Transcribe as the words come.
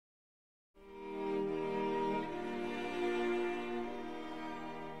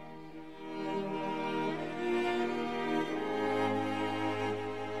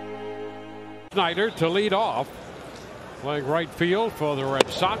Snyder to lead off, playing right field for the Red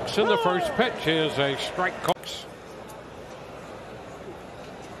Sox, and the first pitch is a strike. Cooks.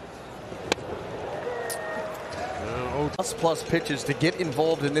 Plus pitches to get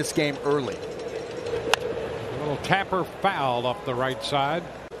involved in this game early. A little tapper foul up the right side.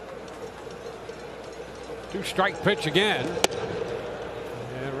 2-strike pitch again.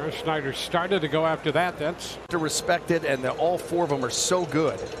 And Russ Snyder started to go after that. That's to respect it, and all four of them are so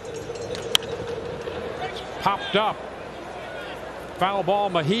good. Popped up. Foul ball.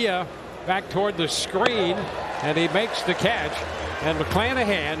 Mejia back toward the screen, and he makes the catch. And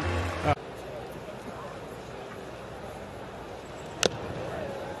McClanahan.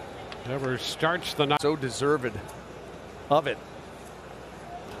 Never starts the night. So deserved of it.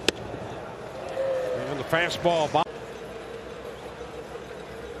 And the fastball.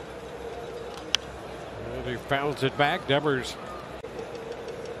 And he fouls it back. Devers.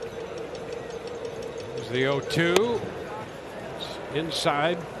 There's the 0-2. It's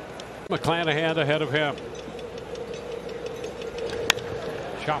inside. McClanahan ahead of him.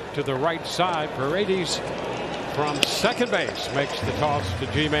 Chop to the right side. Paredes from second base makes the toss to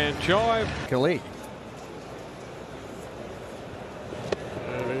G-Man Choi.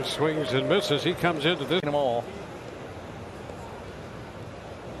 And he swings and misses. He comes into this. Them all.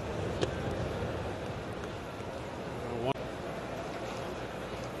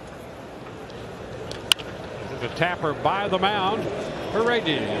 The tapper by the mound.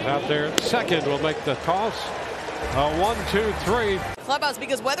 Paredes out there at second will make the toss. A 1-2-3. Clubhouse,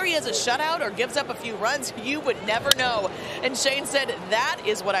 because whether he has a shutout or gives up a few runs, you would never know. And Shane said, that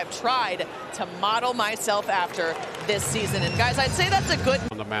is what I've tried to model myself after this season. And guys, I'd say that's a good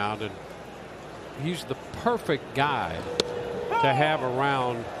on the mound, and he's the perfect guy to have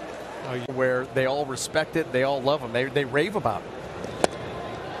around. Where they all respect it, they all love him, they rave about it.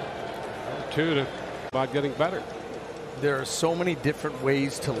 2 about getting better. There are so many different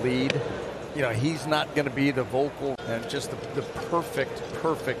ways to lead. You know, he's not going to be the vocal, and just the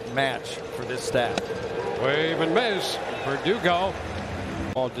perfect match for this staff. Wave and miss. Verdugo.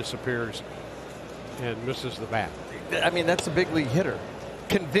 Ball disappears and misses the bat. I mean, that's a big league hitter.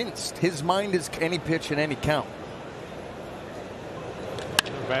 Convinced. His mind is any pitch and any count.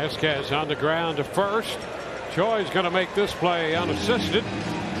 Vasquez on the ground to first. Choi's going to make this play unassisted.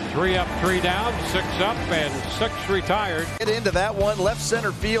 3 up, 3 down, 6 up, and 6 retired. Get into that one, left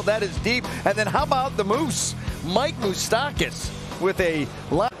center field, that is deep. And then how about the Moose? Mike Moustakas with a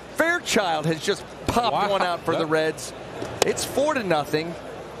lot. Fairchild has just popped one out for the Reds. It's 4-0.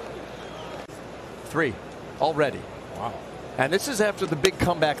 3 already. Wow. And this is after the big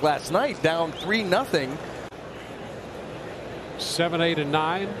comeback last night, down 3-0. 7, 8, and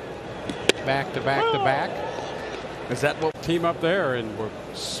 9. Back to back to back. Is that what team up there, and we're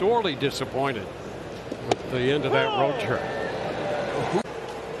sorely disappointed with the end of that road trip.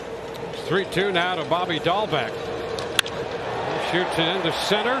 3-2 now to Bobby Dahlbeck. He shoots it into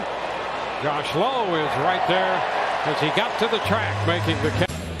center. Josh Lowe is right there as he got to the track, making the catch.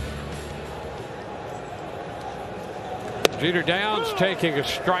 Jeter Downs taking a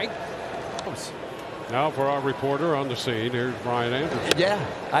strike. Now for our reporter on the scene, here's Brian Anderson. Yeah,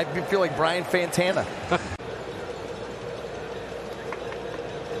 I feel like Brian Fantana.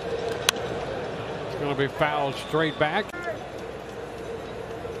 Going to be fouled straight back.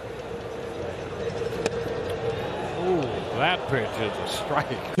 Ooh, that pitch is a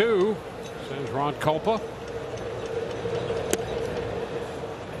strike. 2, says Ron Culpa.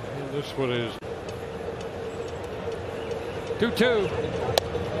 And this one is 2-2.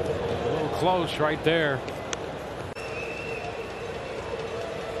 A little close right there.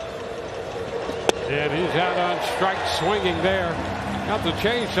 And he's out on strike swinging there. Got the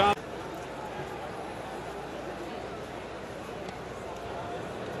chase on.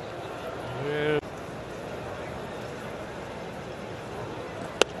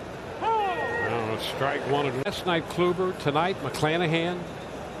 Strike one. Last night Kluber, tonight McClanahan.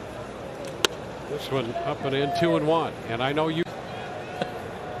 This one up and in, 2-1. And I know you.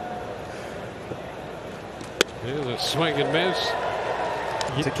 Here's a swing and miss.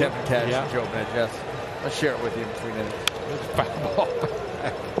 To Kevin Cash and Joe Bench, yes. I'll share it with you in 3 minutes. It's foul ball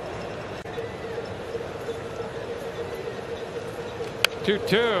back.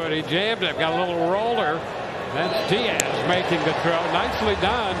 2-2, and he jammed it. Got a little roller. That's Diaz making the throw. Nicely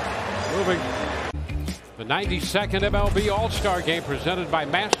done. Moving. The 92nd MLB All-Star Game presented by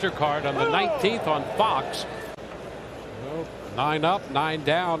MasterCard on the 19th on Fox. 9 up, 9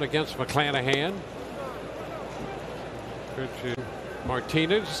 down against McClanahan. Pitch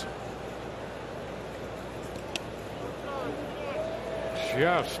Martinez.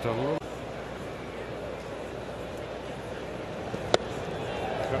 Just a little.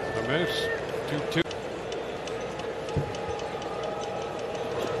 miss. 2-2.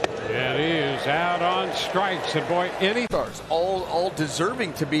 And he is out on strikes. And boy, any stars all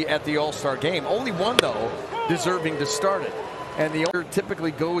deserving to be at the All-Star game. Only one though deserving to start it, and the owner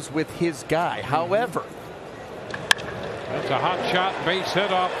typically goes with his guy. However, that's a hot shot, base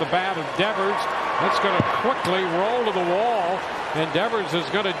hit off the bat of Devers. That's going to quickly roll to the wall, and Devers is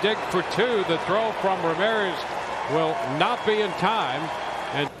going to dig for two. The throw from Ramirez will not be in time,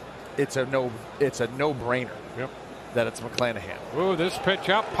 and it's a no-brainer. Yep. That it's McClanahan. Ooh, this pitch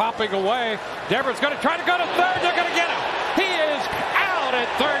up, popping away. Devers going to try to go to third. They're going to get him. He is out at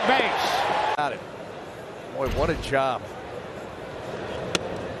third base. Got it. Boy, what a job.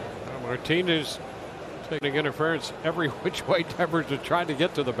 Martinez taking interference every which way. Devers is trying to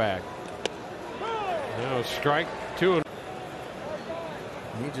get to the bag. Now strike two.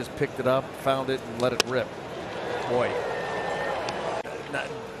 He just picked it up, found it, and let it rip. Boy.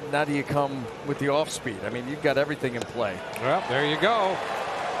 Now do you come with the off speed? I mean, you've got everything in play. Well, there you go.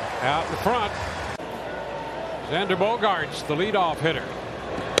 Out in front. Xander Bogaerts, the leadoff hitter.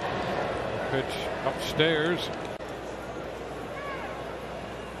 Pitch upstairs.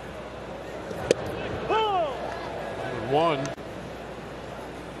 One.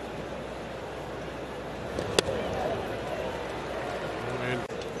 And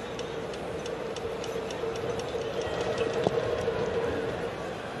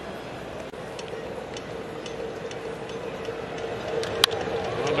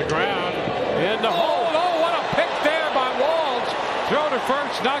on the ground, in the hole. Oh, what a pick there by Walls. Throw to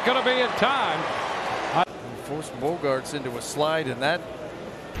first, not going to be in time. Forced Bogaerts into a slide, and that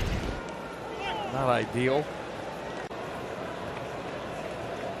not ideal.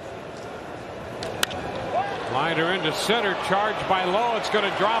 Liner into center, charged by Lowe. It's going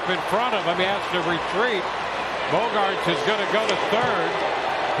to drop in front of him. He has to retreat. Bogaerts is going to go to third.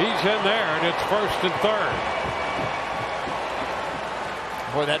 He's in there, and it's first and third.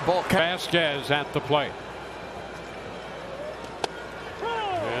 Boy, that ball. Vasquez at the plate.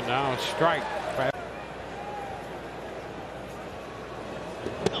 And now a strike.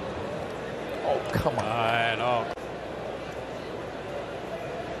 Oh, come on. I know.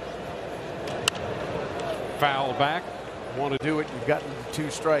 Foul back. Want to Do it. You've gotten 2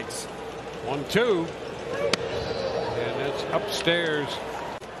 strikes. 1-2. And it's upstairs.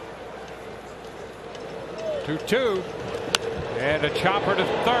 2-2. And a chopper to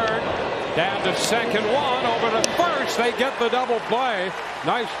third. Down to second, one. Over to first. They get the double play.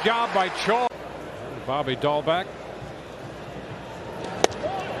 Nice job by Choi. Bobby Dahlbeck.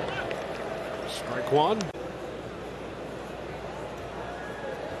 Strike one.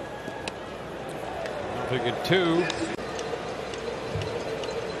 Nothing in two.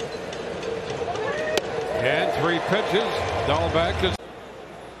 And 3 pitches. Dahlbeck is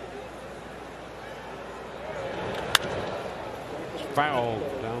foul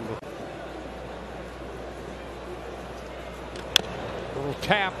down the little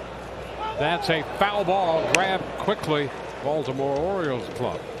tap. That's a foul ball grabbed quickly. Baltimore Orioles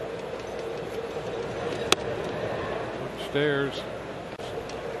club. Upstairs.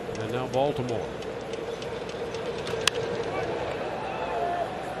 And now Baltimore.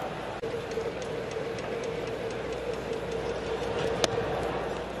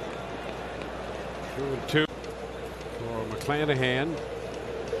 Two for McClanahan.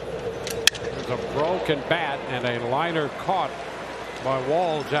 There's a broken bat and a liner caught by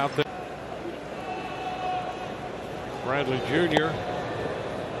Walls out there. Bradley Jr.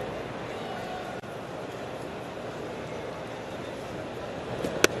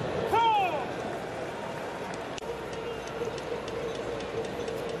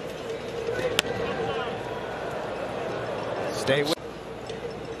 Stay with.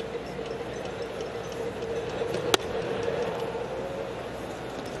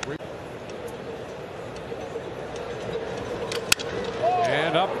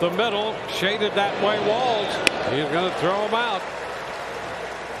 And up the middle, shaded that way. Walls. He's going to throw him out.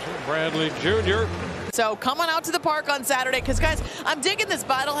 Bradley Jr. So come on out to the park on Saturday, because guys, I'm digging this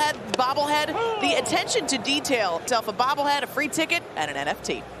bobblehead. The attention to detail. Yourself a bobblehead, a free ticket, and an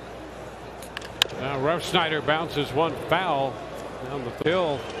NFT. Now Ruff Snyder bounces one foul down the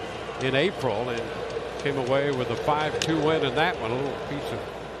hill in April and came away with a 5-2 win in that one. A little piece of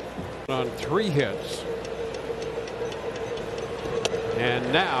on 3 hits.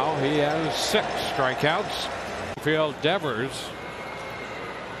 And now he has 6 strikeouts. Field Devers.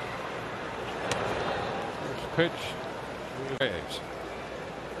 First pitch.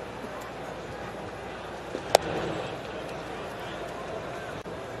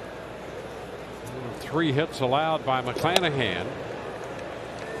 3 hits allowed by McClanahan.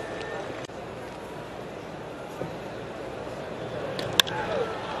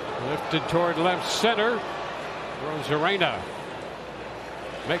 Lifted toward left center. Rosarena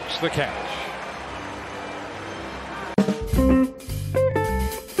makes the catch.